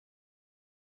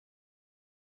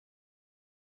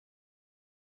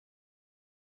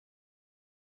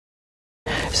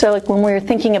So like when we're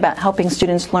thinking about helping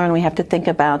students learn, we have to think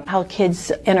about how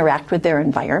kids interact with their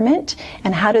environment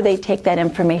and how do they take that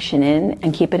information in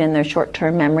and keep it in their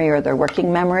short-term memory or their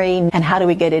working memory, and how do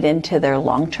we get it into their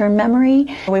long-term memory.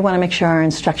 We want to make sure our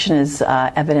instruction is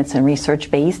evidence and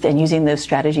research-based and using those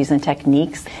strategies and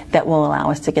techniques that will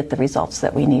allow us to get the results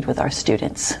that we need with our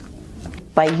students.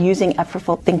 By using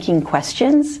effortful thinking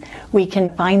questions, we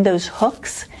can find those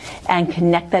hooks and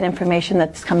connect that information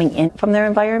that's coming in from their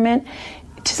environment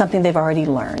to something they've already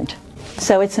learned.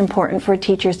 So it's important for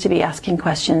teachers to be asking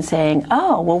questions saying,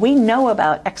 oh, well, we know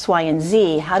about X, Y, and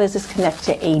Z. How does this connect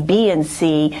to A, B, and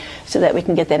C, so that we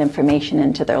can get that information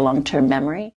into their long-term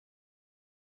memory?